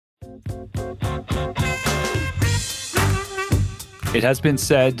It has been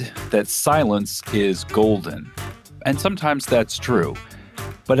said that silence is golden, and sometimes that's true.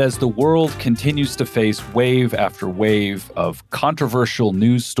 But as the world continues to face wave after wave of controversial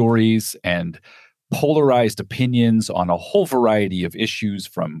news stories and polarized opinions on a whole variety of issues,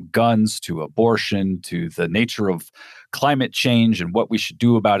 from guns to abortion to the nature of climate change and what we should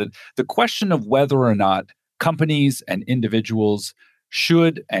do about it, the question of whether or not companies and individuals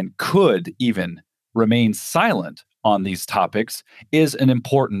should and could even remain silent on these topics is an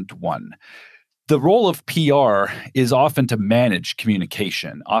important one. The role of PR is often to manage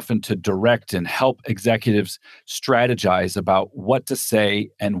communication, often to direct and help executives strategize about what to say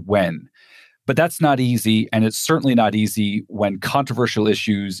and when. But that's not easy, and it's certainly not easy when controversial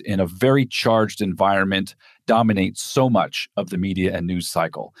issues in a very charged environment dominate so much of the media and news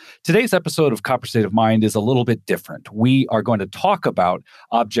cycle. Today's episode of Copper State of Mind is a little bit different. We are going to talk about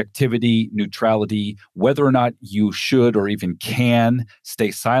objectivity, neutrality, whether or not you should or even can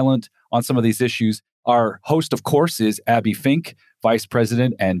stay silent on some of these issues. Our host, of course, is Abby Fink, Vice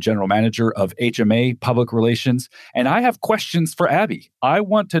President and General Manager of HMA Public Relations. And I have questions for Abby. I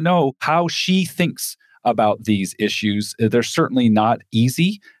want to know how she thinks about these issues. They're certainly not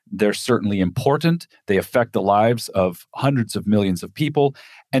easy. They're certainly important. They affect the lives of hundreds of millions of people.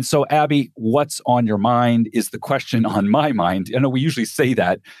 And so, Abby, what's on your mind is the question on my mind. I know we usually say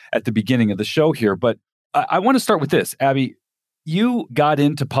that at the beginning of the show here, but I want to start with this. Abby, you got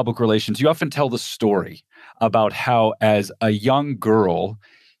into public relations. You often tell the story about how, as a young girl,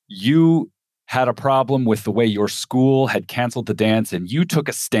 you had a problem with the way your school had canceled the dance and you took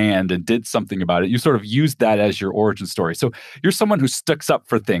a stand and did something about it. You sort of used that as your origin story. So you're someone who sticks up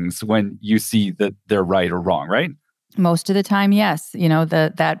for things when you see that they're right or wrong, right? Most of the time, yes. You know,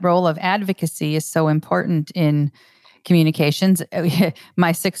 that role of advocacy is so important in communications.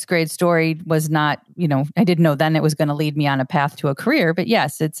 My sixth grade story was not, I didn't know then it was going to lead me on a path to a career. But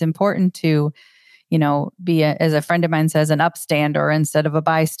yes, it's important to, be, as a friend of mine says, an upstander instead of a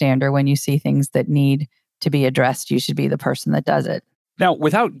bystander. When you see things that need to be addressed, you should be the person that does it. Now,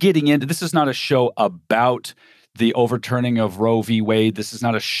 without getting into, this is not a show about the overturning of Roe v. Wade. This is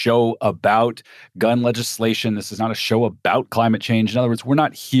not a show about gun legislation. This is not a show about climate change. In other words, we're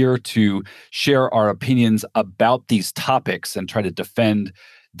not here to share our opinions about these topics and try to defend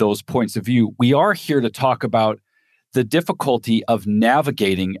those points of view. We are here to talk about the difficulty of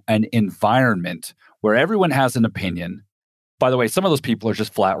navigating an environment where everyone has an opinion. By the way, some of those people are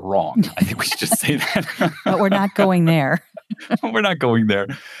just flat wrong. I think we should just say that. But we're not going there. We're not going there.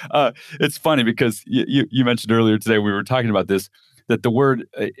 It's funny because you mentioned earlier today, we were talking about this, that the word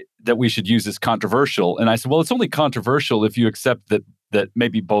that we should use is controversial. And I said, well, it's only controversial if you accept that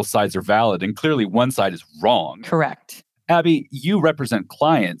maybe both sides are valid. And clearly one side is wrong. Correct. Abby, you represent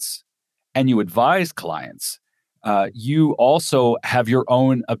clients and you advise clients. You also have your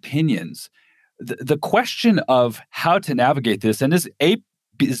own opinions. The question of how to navigate this, and is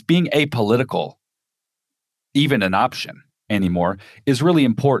being apolitical even an option anymore, is really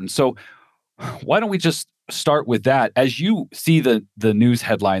important. So why don't we just start with that? As you see the news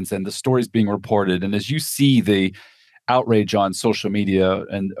headlines and the stories being reported, and as you see the outrage on social media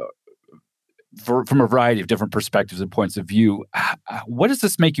and from a variety of different perspectives and points of view, what does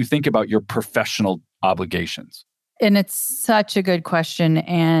this make you think about your professional obligations? And it's such a good question.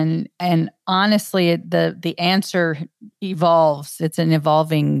 And honestly, the answer evolves. It's an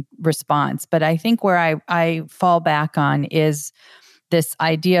evolving response. But I think where I fall back on is this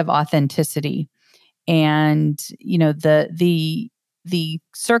idea of authenticity. And, the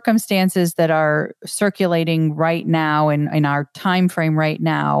circumstances that are circulating right now and in our time frame right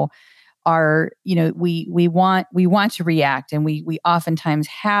now are, we want to react, and we oftentimes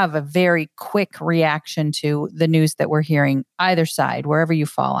have a very quick reaction to the news that we're hearing, either side, wherever you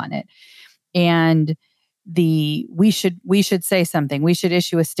fall on it. And we should say something, we should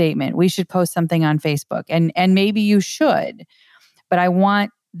issue a statement, we should post something on Facebook, and maybe you should, but I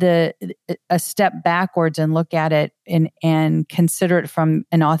want a step backwards and look at it and consider it from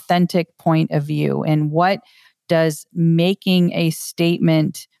an authentic point of view. And what does making a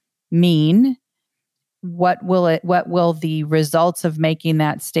statement mean? What will the results of making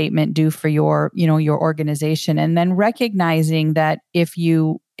that statement do for your organization? And then recognizing that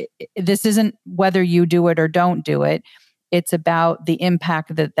this isn't whether you do it or don't do it, it's about the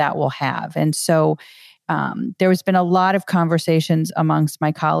impact that will have. And so there has been a lot of conversations amongst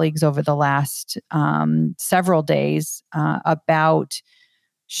my colleagues over the last several days about,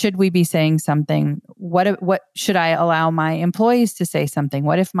 should we be saying something? What should I allow my employees to say something?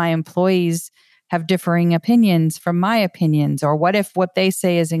 What if my employees have differing opinions from my opinions? Or what if what they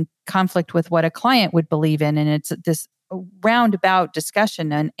say is in conflict with what a client would believe in? And it's this roundabout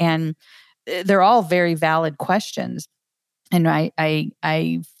discussion, and they're all very valid questions. And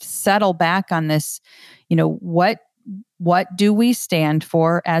I settle back on this, what do we stand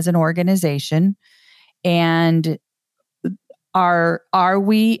for as an organization? And are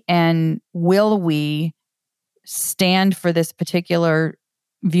we and will we stand for this particular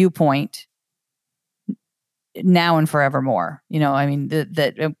viewpoint now and forevermore?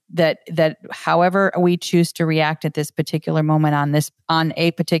 That however we choose to react at this particular moment on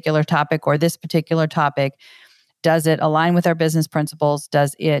a particular topic or this particular topic, does it align with our business principles?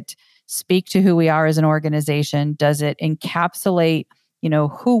 Does it speak to who we are as an organization? Does it encapsulate,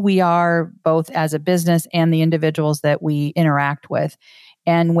 who we are both as a business and the individuals that we interact with?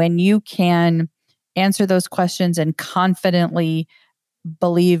 And when you can answer those questions and confidently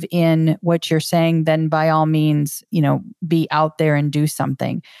believe in what you're saying, then by all means, be out there and do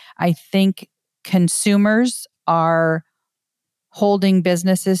something. I think consumers are holding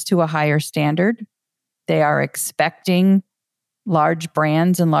businesses to a higher standard. They are expecting large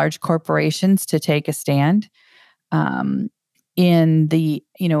brands and large corporations to take a stand. In the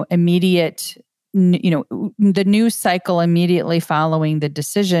immediate, the news cycle immediately following the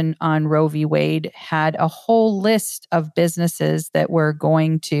decision on Roe v. Wade had a whole list of businesses that were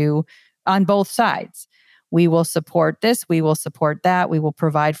going to, on both sides, we will support this, we will support that, we will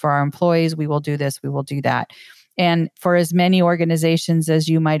provide for our employees, we will do this, we will do that. And for as many organizations as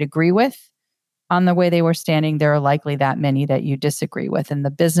you might agree with on the way they were standing, there are likely that many that you disagree with. And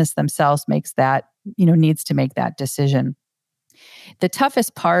the business themselves makes that, needs to make that decision. The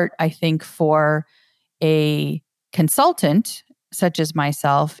toughest part, I think, for a consultant such as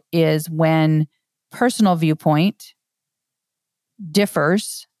myself is when personal viewpoint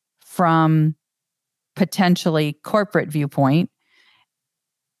differs from potentially corporate viewpoint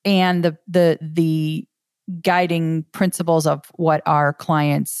and the guiding principles of what our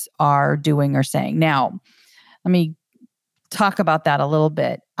clients are doing or saying. Now, let me talk about that a little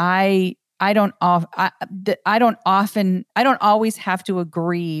bit. I don't always have to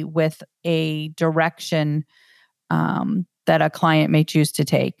agree with a direction that a client may choose to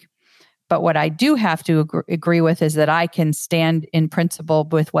take. But what I do have to agree with is that I can stand in principle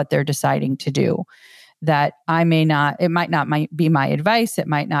with what they're deciding to do. That it might not be my advice, it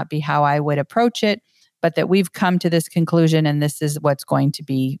might not be how I would approach it, but that we've come to this conclusion and this is what's going to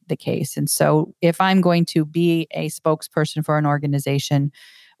be the case. And so if I'm going to be a spokesperson for an organization,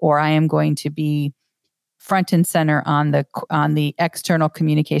 or I am going to be front and center on the external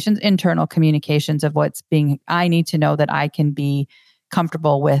communications, internal communications of what's being, I need to know that I can be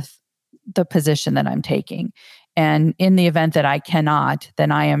comfortable with the position that I'm taking. And in the event that I cannot,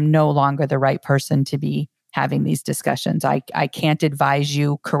 then I am no longer the right person to be having these discussions. I can't advise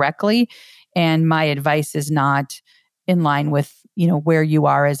you correctly, and my advice is not in line with where you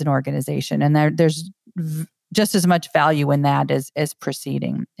are as an organization. And there's just as much value in that as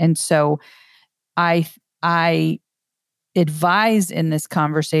proceeding. And so I advise in this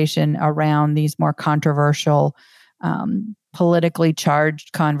conversation around these more controversial, politically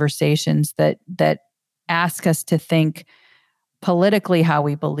charged conversations that ask us to think politically how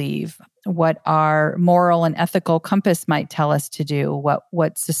we believe, what our moral and ethical compass might tell us to do,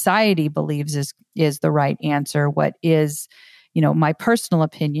 what society believes is the right answer, what is, my personal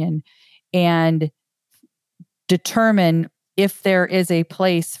opinion, and determine if there is a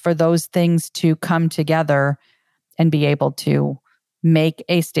place for those things to come together and be able to make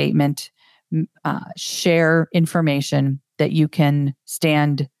a statement, share information that you can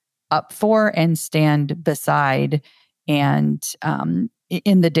stand up for and stand beside, and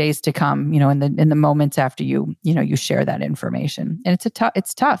in the days to come, in the moments after you share that information. And it's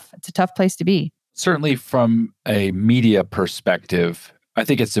tough. It's a tough place to be. Certainly from a media perspective, I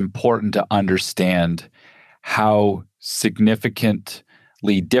think it's important to understand how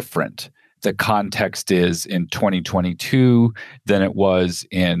significantly different the context is in 2022 than it was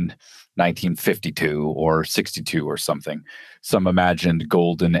in 1952 or 62 or something. Some imagined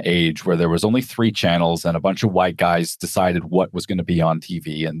golden age where there was only 3 channels and a bunch of white guys decided what was going to be on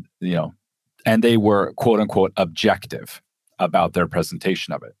TV, and they were quote unquote objective about their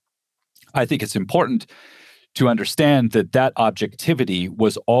presentation of it. I think it's important to understand that objectivity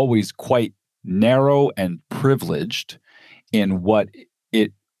was always quite narrow and privileged in what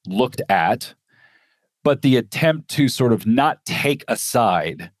it looked at, but the attempt to sort of not take a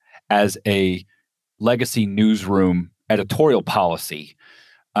side as a legacy newsroom editorial policy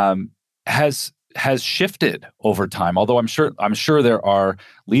has has shifted over time. Although I'm sure there are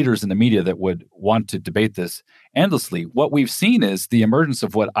leaders in the media that would want to debate this endlessly. What we've seen is the emergence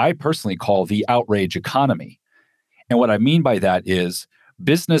of what I personally call the outrage economy. And what I mean by that is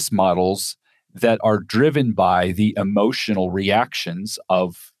business models that are driven by the emotional reactions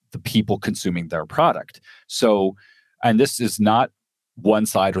of the people consuming their product. So, and this is not one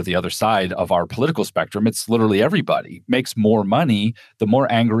side or the other side of our political spectrum. It's literally everybody makes more money, the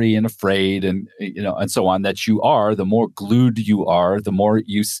more angry and afraid and and so on that you are, the more glued you are, the more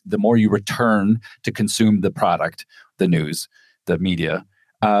you return to consume the product, the news, the media.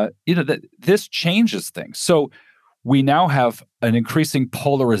 That this changes things. So we now have an increasing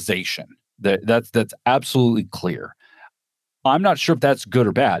polarization. That's absolutely clear. I'm not sure if that's good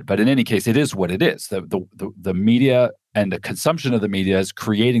or bad, but in any case, it is what it is. The media and the consumption of the media is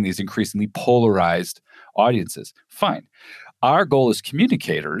creating these increasingly polarized audiences. Fine. Our goal as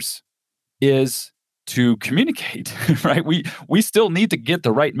communicators is to communicate, right? We still need to get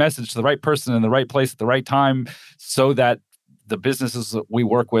the right message to the right person in the right place at the right time so that the businesses that we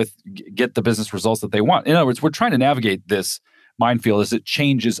work with get the business results that they want. In other words, we're trying to navigate this minefield as it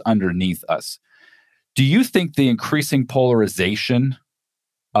changes underneath us. Do you think the increasing polarization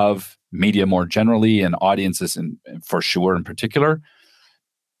of media more generally and audiences and for sure in particular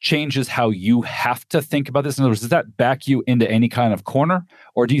changes how you have to think about this? In other words, does that back you into any kind of corner,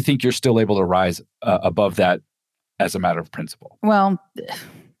 or do you think you're still able to rise above that as a matter of principle? Well,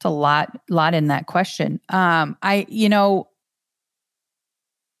 it's a lot in that question. I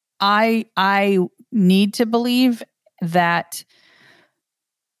need to believe that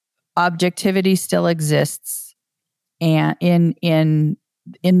objectivity still exists and in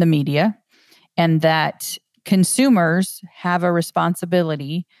the media, and that consumers have a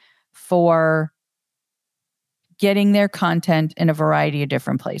responsibility for getting their content in a variety of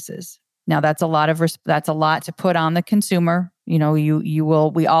different places. Now, that's a lot to put on the consumer.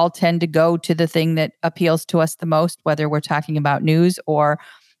 We all tend to go to the thing that appeals to us the most, whether we're talking about news or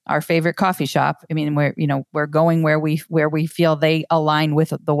our favorite coffee shop. I mean, we're going where we feel they align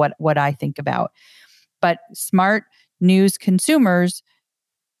with what I think about. But smart news consumers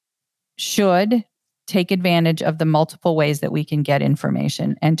should take advantage of the multiple ways that we can get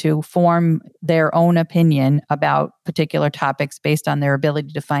information and to form their own opinion about particular topics based on their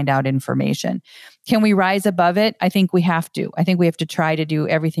ability to find out information. Can we rise above it? I think we have to. I think we have to try to do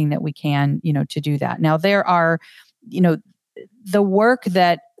everything that we can, to do that. Now, there are, the work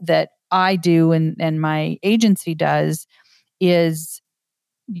that I do and my agency does is,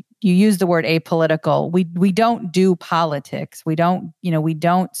 you use the word apolitical. We don't do politics. We don't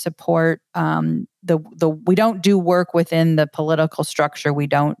support we don't do work within the political structure. We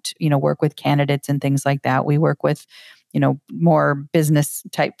don't, work with candidates and things like that. We work with, more business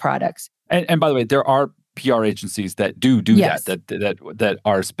type products. And by the way, there are PR agencies that do yes. that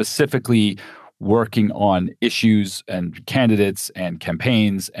are specifically working on issues and candidates and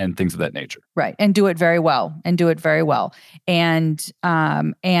campaigns and things of that nature. Right. And do it very well. And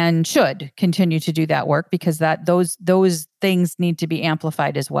should continue to do that work because those things need to be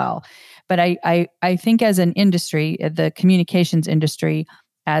amplified as well. But I think as an industry, the communications industry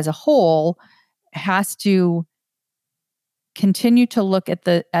as a whole has to continue to look at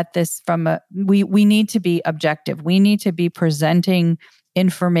this from we need to be objective. We need to be presenting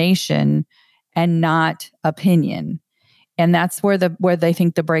information and not opinion. And that's where they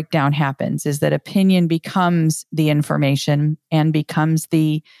think the breakdown happens, is that opinion becomes the information and becomes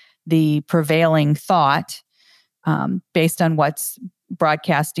the prevailing thought based on what's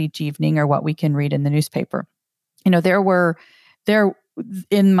broadcast each evening or what we can read in the newspaper.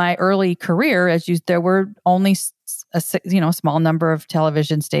 In my early career, there were only a small number of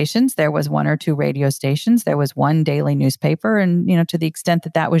television stations. There was one or two radio stations. There was one daily newspaper, and to the extent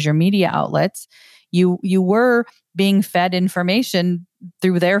that was your media outlets, you were being fed information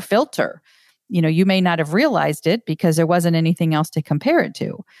through their filter. You may not have realized it because there wasn't anything else to compare it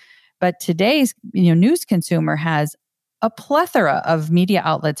to. But today's news consumer has a plethora of media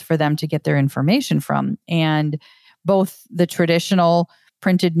outlets for them to get their information from, and both the traditional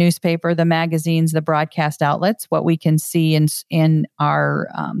printed newspaper, the magazines, the broadcast outlets. What we can see in our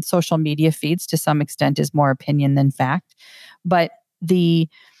social media feeds to some extent is more opinion than fact. But the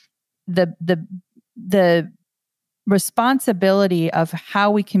responsibility of how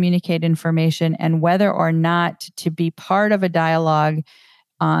we communicate information and whether or not to be part of a dialogue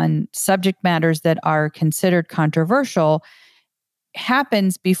on subject matters that are considered controversial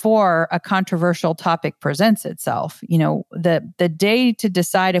happens before a controversial topic presents itself. The day to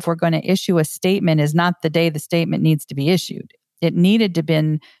decide if we're going to issue a statement is not the day the statement needs to be issued. It needed to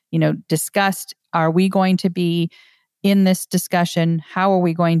been, discussed Are we going to be in this discussion? How are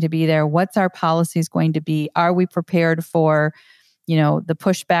we going to be there? What's our policies going to be? Are we prepared for, the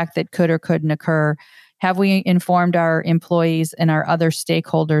pushback that could or couldn't occur? Have we informed our employees and our other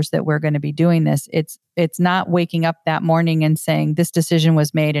stakeholders that we're going to be doing this? It's not waking up that morning and saying this decision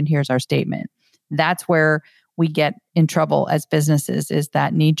was made and here's our statement. That's where we get in trouble as businesses, is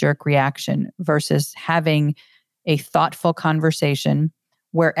that knee-jerk reaction versus having a thoughtful conversation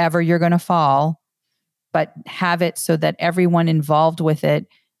wherever you're going to fall, but have it so that everyone involved with it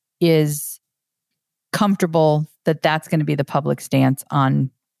is comfortable that that's going to be the public stance on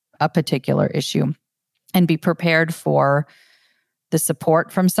a particular issue, and be prepared for the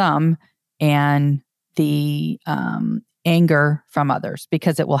support from some and the anger from others,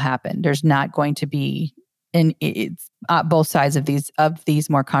 because it will happen. There's not going to be, both sides of these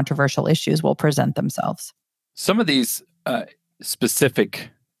more controversial issues will present themselves. Some of these specific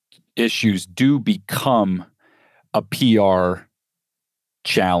issues do become a PR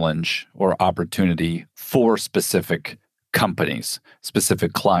challenge or opportunity for specific companies,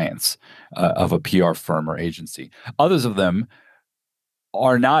 specific clients of a PR firm or agency. Others of them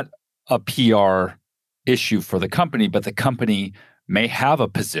are not a PR issue for the company, but the company may have a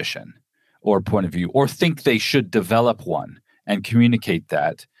position or point of view, or think they should develop one and communicate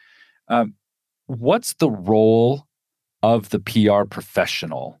that. What's the role of the PR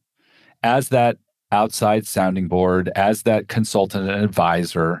professional as that outside sounding board, as that consultant and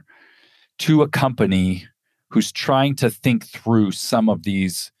advisor to a company who's trying to think through some of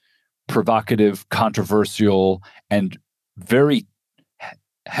these provocative, controversial, and very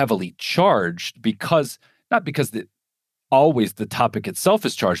heavily charged, not because always the topic itself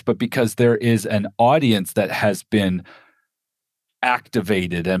is charged, but because there is an audience that has been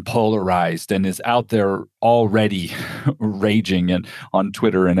activated and polarized and is out there already raging and on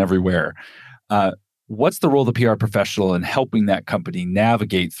Twitter and everywhere. What's the role of the PR professional in helping that company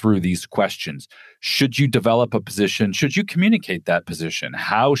navigate through these questions? Should you develop a position? Should you communicate that position?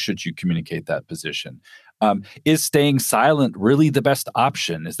 How should you communicate that position? Is staying silent really the best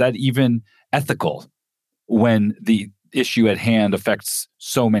option? Is that even ethical when the issue at hand affects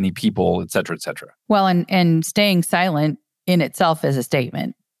so many people, et cetera, et cetera? Well, and staying silent in itself is a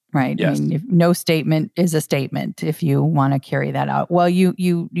statement, right? Yes. I mean, if no statement is a statement if you want to carry that out. Well,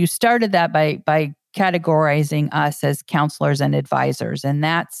 you started that by categorizing us as counselors and advisors, and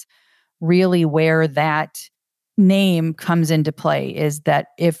that's really where that name comes into play, is that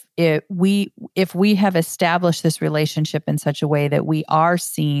if we have established this relationship in such a way that we are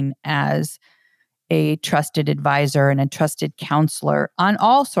seen as a trusted advisor and a trusted counselor on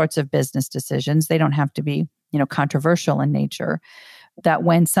all sorts of business decisions, they don't have to be, controversial in nature, that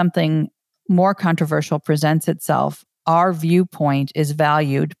when something more controversial presents itself, our viewpoint is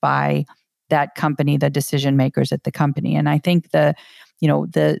valued by that company, the decision makers at the company. And I think the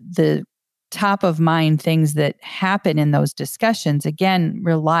top of mind things that happen in those discussions, again,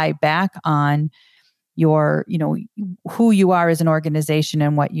 rely back on your, who you are as an organization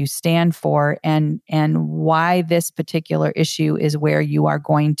and what you stand for, and why this particular issue is where you are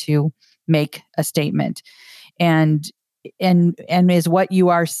going to make a statement. And is what you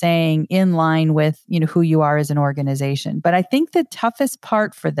are saying in line with, who you are as an organization. But I think the toughest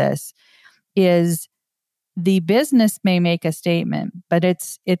part for this is the business may make a statement, but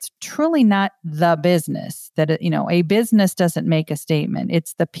it's truly not the business that, a business doesn't make a statement.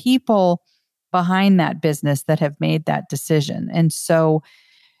 It's the people behind that business that have made that decision. And so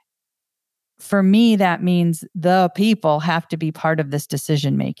for me, that means the people have to be part of this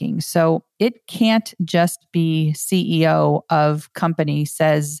decision making. So it can't just be CEO of company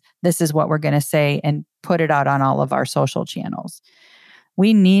says, this is what we're going to say and put it out on all of our social channels.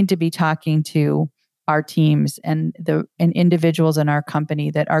 We need to be talking to our teams and individuals in our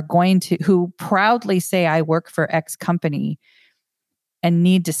company that are who proudly say, I work for X company, and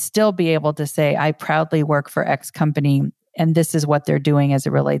need to still be able to say, I proudly work for X company, and this is what they're doing as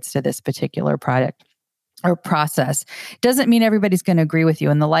it relates to this particular product or process. Doesn't mean everybody's going to agree with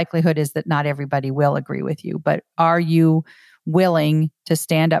you. And the likelihood is that not everybody will agree with you. But are you willing to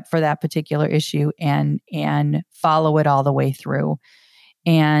stand up for that particular issue and follow it all the way through?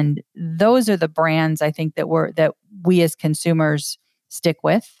 And those are the brands I think that we as consumers stick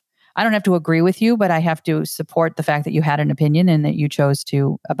with. I don't have to agree with you, but I have to support the fact that you had an opinion and that you chose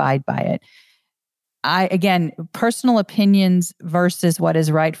to abide by it. Again, personal opinions versus what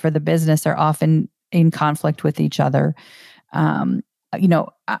is right for the business are often in conflict with each other. Up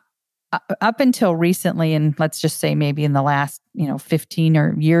until recently, and let's just say maybe in the last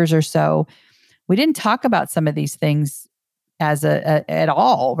 15 years or so, we didn't talk about some of these things as at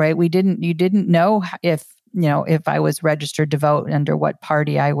all, right? You didn't know if I was registered to vote, under what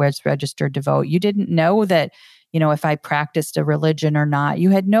party I was registered to vote. You didn't know that, if I practiced a religion or not.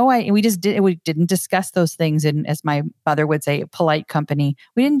 You had no idea. We didn't discuss those things in, as my mother would say, polite company.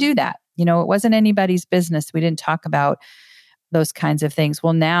 We didn't do that. It wasn't anybody's business. We didn't talk about those kinds of things.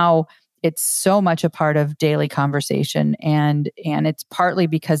 Well, now it's so much a part of daily conversation, and it's partly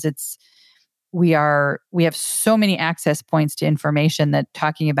because we have so many access points to information that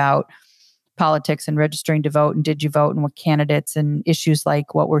talking about politics and registering to vote and did you vote and what candidates and issues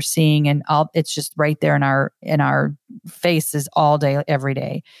like what we're seeing and all, it's just right there in our faces all day, every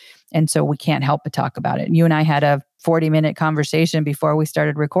day. And so we can't help but talk about it. And you and I had a 40-minute conversation before we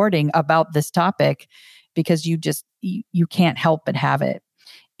started recording about this topic, because you can't help but have it.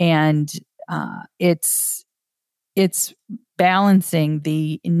 And it's balancing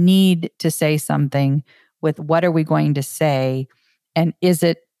the need to say something with what are we going to say, and is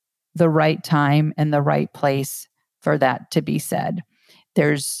it the right time and the right place for that to be said.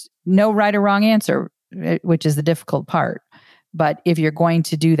 There's no right or wrong answer, which is the difficult part. But if you're going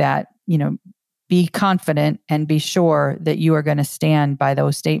to do that, be confident and be sure that you are going to stand by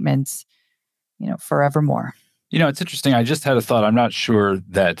those statements, forevermore. It's interesting. I just had a thought. I'm not sure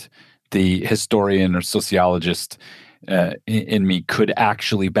that the historian or sociologist in me could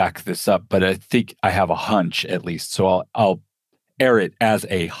actually back this up, but I think I have a hunch at least. So I'll air it as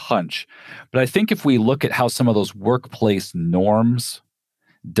a hunch. But I think if we look at how some of those workplace norms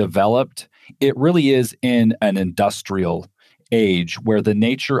developed, it really is in an industrial age where the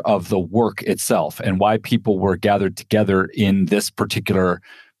nature of the work itself and why people were gathered together in this particular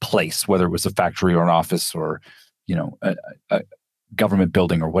place, whether it was a factory or an office or, a government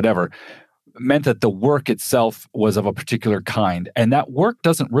building or whatever, meant that the work itself was of a particular kind. And that work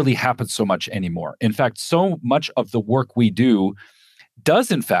doesn't really happen so much anymore. In fact, so much of the work we do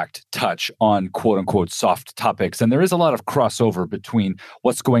does in fact touch on quote unquote soft topics. And there is a lot of crossover between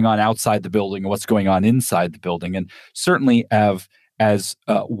what's going on outside the building and what's going on inside the building. And certainly as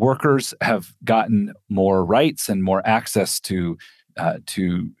workers have gotten more rights and more access to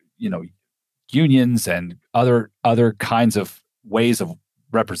unions and other kinds of ways of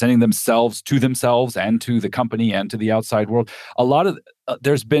representing themselves and to the company and to the outside world,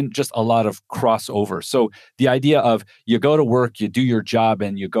 there's been just a lot of crossover. So the idea of you go to work, you do your job,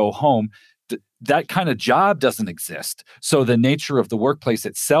 and you go home, that kind of job doesn't exist. So the nature of the workplace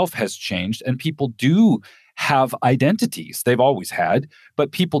itself has changed, and people do have identities. They've always had,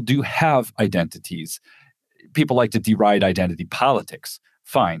 but people do have identities. People like to deride identity politics.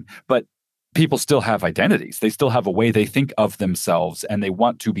 Fine. But people still have identities. They still have a way they think of themselves, and they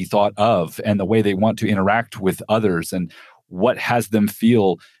want to be thought of, and the way they want to interact with others, and what has them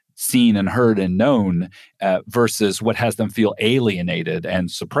feel seen and heard and known versus what has them feel alienated and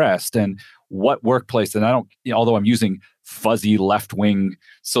suppressed. And what workplace, and although I'm using fuzzy left-wing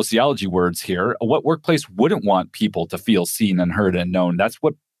sociology words here, what workplace wouldn't want people to feel seen and heard and known? That's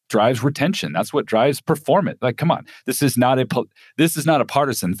what drives retention. That's what drives performance. Like, come on, this is not a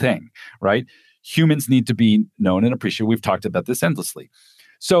partisan thing, right? Humans need to be known and appreciated. We've talked about this endlessly.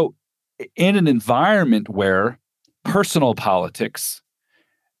 So in an environment where personal politics,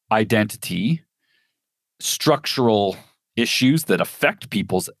 identity, structural issues that affect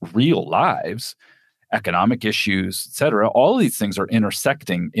people's real lives, economic issues, et cetera, all of these things are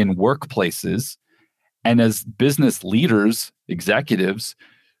intersecting in workplaces. And as business leaders, executives,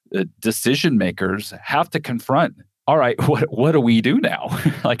 decision makers have to confront, all right, what do we do now?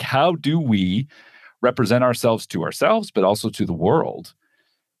 Like, how do we represent ourselves to ourselves, but also to the world?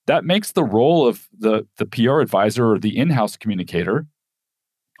 That makes the role of the PR advisor or the in-house communicator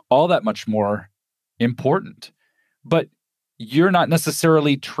all that much more important. But you're not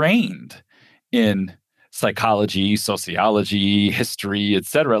necessarily trained in psychology, sociology, history, et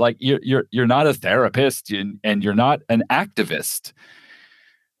cetera. Like you're not a therapist and you're not an activist.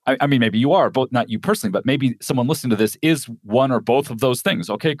 I mean, maybe you are, both, not you personally, but maybe someone listening to this is one or both of those things.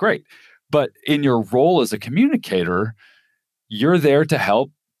 Okay, great. But in your role as a communicator, you're there to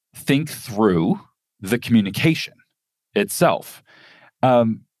help think through the communication itself.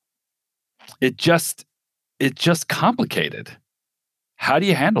 It just complicated. How do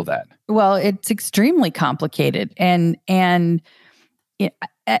you handle that? Well, it's extremely complicated. And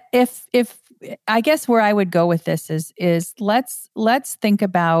if I guess where I would go with this is let's think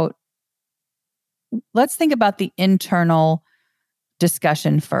about the internal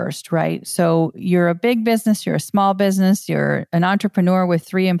discussion first, right? So you're a big business, you're a small business, you're an entrepreneur with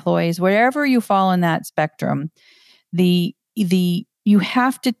 3 employees, wherever you fall in that spectrum, the you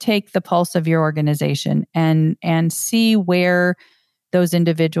have to take the pulse of your organization and see where those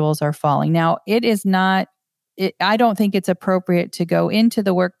individuals are falling. Now, I don't think it's appropriate to go into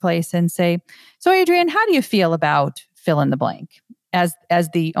the workplace and say, "So, Adrienne, how do you feel about fill in the blank?" as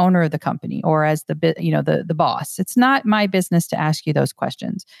the owner of the company or as the boss. It's not my business to ask you those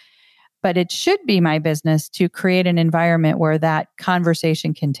questions. But it should be my business to create an environment where that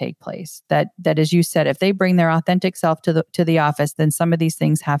conversation can take place. That as you said, if they bring their authentic self to the office, then some of these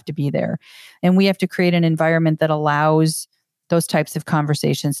things have to be there. And we have to create an environment that allows those types of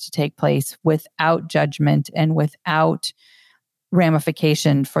conversations to take place without judgment and without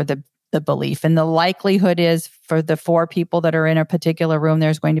ramification for the belief. And the likelihood is for the 4 people that are in a particular room,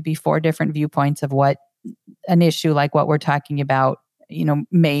 there's going to be 4 different viewpoints of what an issue like what we're talking about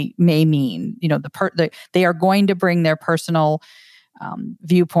may mean. They are going to bring their personal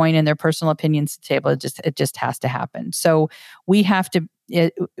viewpoint and their personal opinions to the table. It just has to happen. So we have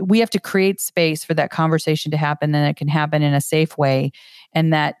to create space for that conversation to happen, and it can happen in a safe way,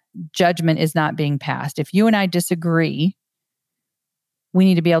 and that judgment is not being passed. If you and I disagree, we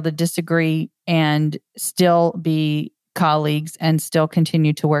need to be able to disagree and still be colleagues and still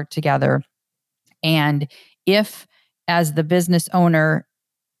continue to work together. And if, as the business owner,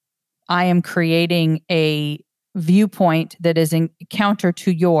 I am creating a viewpoint that is in counter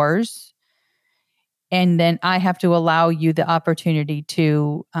to yours, and then I have to allow you the opportunity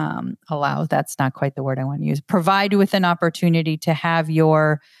to that's not quite the word I want to use, provide you with an opportunity to have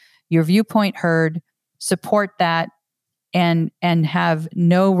your viewpoint heard, support that, and have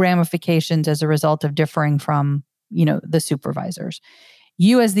no ramifications as a result of differing from the supervisors.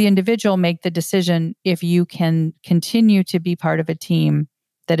 You as the individual make the decision if you can continue to be part of a team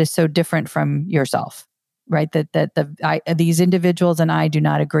that is so different from yourself, right? These individuals and I do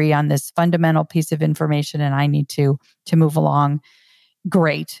not agree on this fundamental piece of information, and I need to move along.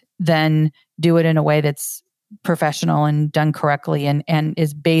 Great. Then do it in a way that's professional and done correctly and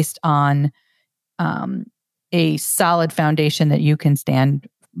is based on a solid foundation that you can stand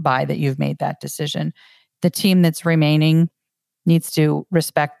by, that you've made that decision. The team that's remaining needs to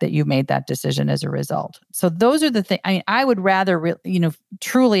respect that you made that decision as a result. So those are the things. I would rather,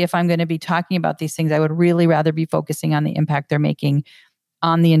 truly, if I'm going to be talking about these things, I would really rather be focusing on the impact they're making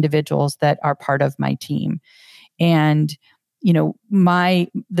on the individuals that are part of my team. And,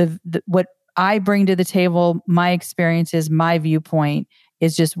 what I bring to the table, my experiences, my viewpoint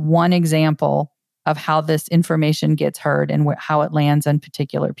is just one example of how this information gets heard and how it lands on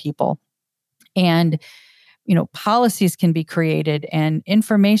particular people. And policies can be created and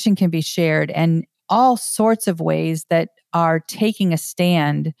information can be shared and all sorts of ways that are taking a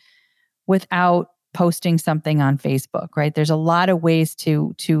stand without posting something on Facebook, right? There's a lot of ways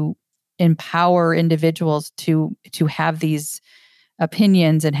to empower individuals to have these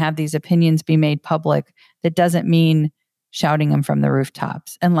opinions and have these opinions be made public. That doesn't mean shouting them from the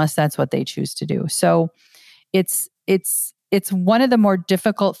rooftops, unless that's what they choose to do. So it's one of the more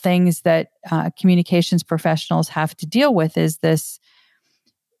difficult things that communications professionals have to deal with, is this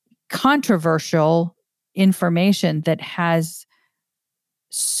controversial information that has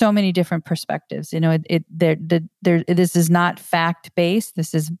so many different perspectives. This is not fact-based.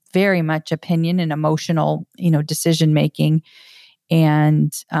 This is very much opinion and emotional, decision making.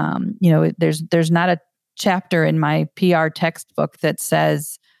 And there's not a chapter in my PR textbook that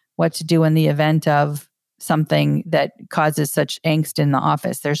says what to do in the event of something that causes such angst in the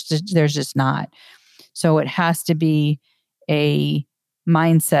office. There's just not. So it has to be a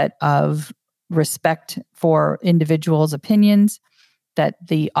mindset of respect for individuals' opinions, that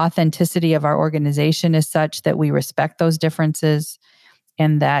the authenticity of our organization is such that we respect those differences,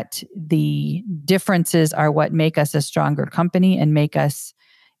 and that the differences are what make us a stronger company and make us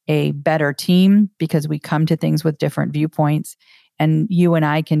a better team, because we come to things with different viewpoints. And you and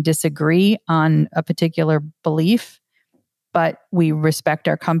I can disagree on a particular belief, but we respect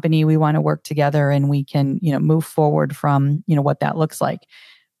our company. We want to work together, and we can, move forward from, what that looks like.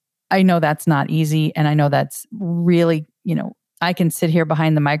 I know that's not easy. And I know that's really, I can sit here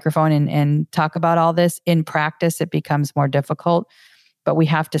behind the microphone and talk about all this. In practice, it becomes more difficult, but we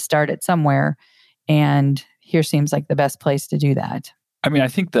have to start it somewhere. And here seems like the best place to do that. I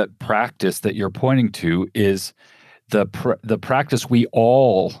think that practice that you're pointing to is the practice we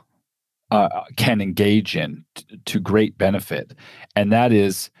all can engage in to great benefit. And that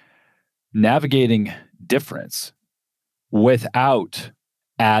is navigating difference without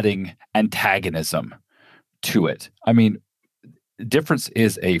adding antagonism to it. Difference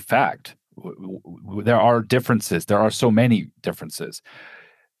is a fact. There are differences. There are so many differences.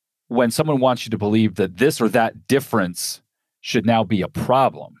 When someone wants you to believe that this or that difference should now be a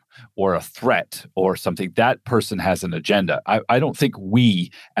problem or a threat or something. That person has an agenda. I don't think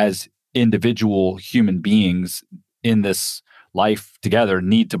we as individual human beings in this life together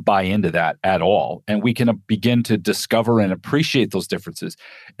need to buy into that at all. And we can begin to discover and appreciate those differences.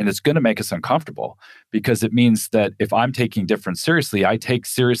 And it's going to make us uncomfortable because it means that if I'm taking difference seriously, I take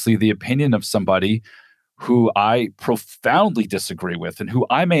seriously the opinion of somebody who I profoundly disagree with and who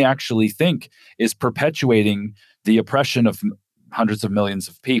I may actually think is perpetuating the oppression of hundreds of millions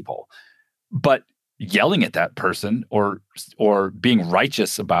of people. But yelling at that person or being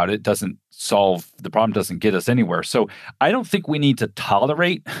righteous about it doesn't solve the problem, doesn't get us anywhere. So I don't think we need to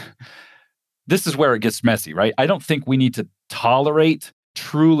tolerate. This is where it gets messy, right? I don't think we need to tolerate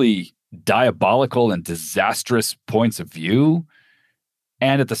truly diabolical and disastrous points of view.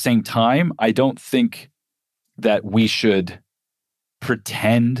 And at the same time, I don't think that we should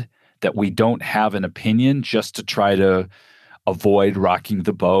pretend that we don't have an opinion just to try to avoid rocking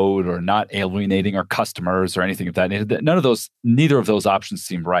the boat or not alienating our customers or anything of that. Neither of those options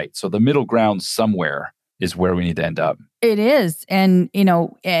seem right. So the middle ground somewhere is where we need to end up. It is. And,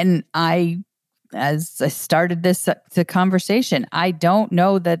 as I started the conversation, I don't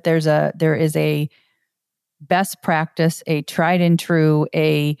know that there is a best practice, a tried and true,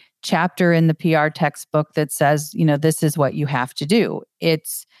 a chapter in the PR textbook that says, this is what you have to do.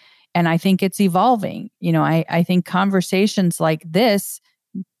 And I think it's evolving. I think conversations like this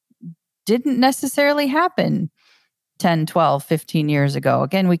didn't necessarily happen 10, 12, 15 years ago.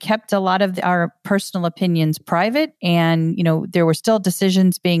 Again, we kept a lot of our personal opinions private, and, there were still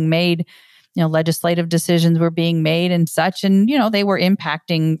decisions being made, legislative decisions were being made and such, and, they were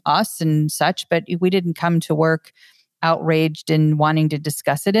impacting us and such, but we didn't come to work outraged and wanting to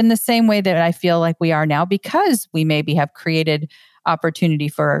discuss it in the same way that I feel like we are now, because we maybe have created opportunity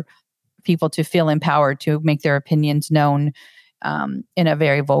for people to feel empowered to make their opinions known in a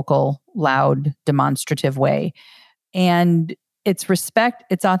very vocal, loud, demonstrative way. And it's respect,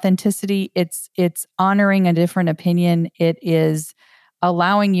 it's authenticity, it's honoring a different opinion. It is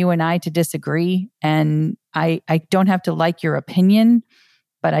allowing you and I to disagree. And I don't have to like your opinion,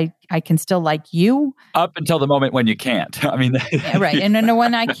 but I can still like you. Up until the moment when you can't. I mean, right. And then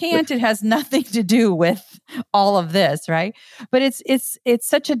when I can't, it has nothing to do with all of this, right? But it's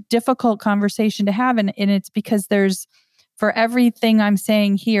such a difficult conversation to have. And it's because for everything I'm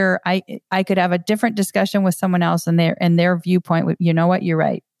saying here, I could have a different discussion with someone else and their viewpoint. You know what? You're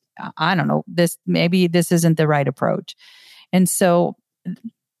right. I don't know. Maybe this isn't the right approach. And so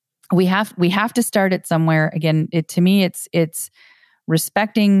we have to start it somewhere. Again, to me, it's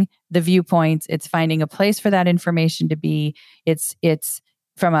respecting the viewpoints. It's finding a place for that information to be. It's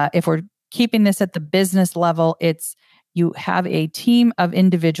if we're keeping this at the business level, you have a team of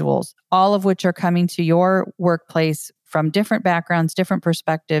individuals, all of which are coming to your workplace from different backgrounds, different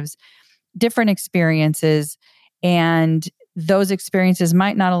perspectives, different experiences, and those experiences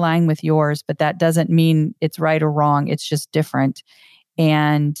might not align with yours, but that doesn't mean it's right or wrong. It's just different.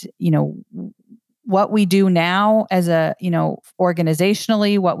 And, what we do now as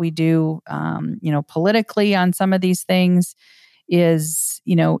organizationally, what we do, politically on some of these things is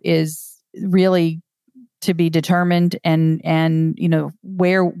really to be determined, and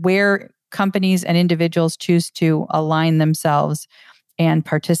where companies and individuals choose to align themselves and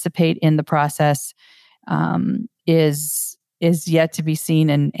participate in the process is yet to be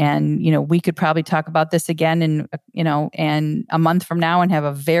seen. And we could probably talk about this again and a month from now and have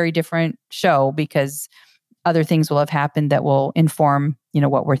a very different show, because other things will have happened that will inform,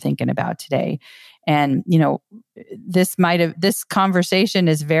 what we're thinking about today. And, this conversation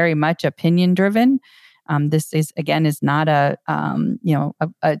is very much opinion driven. This is not a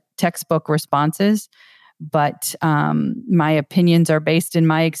textbook responses, but my opinions are based in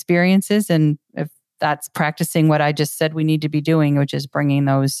my experiences. And if that's practicing what I just said we need to be doing, which is bringing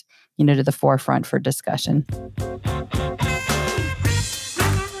those, to the forefront for discussion.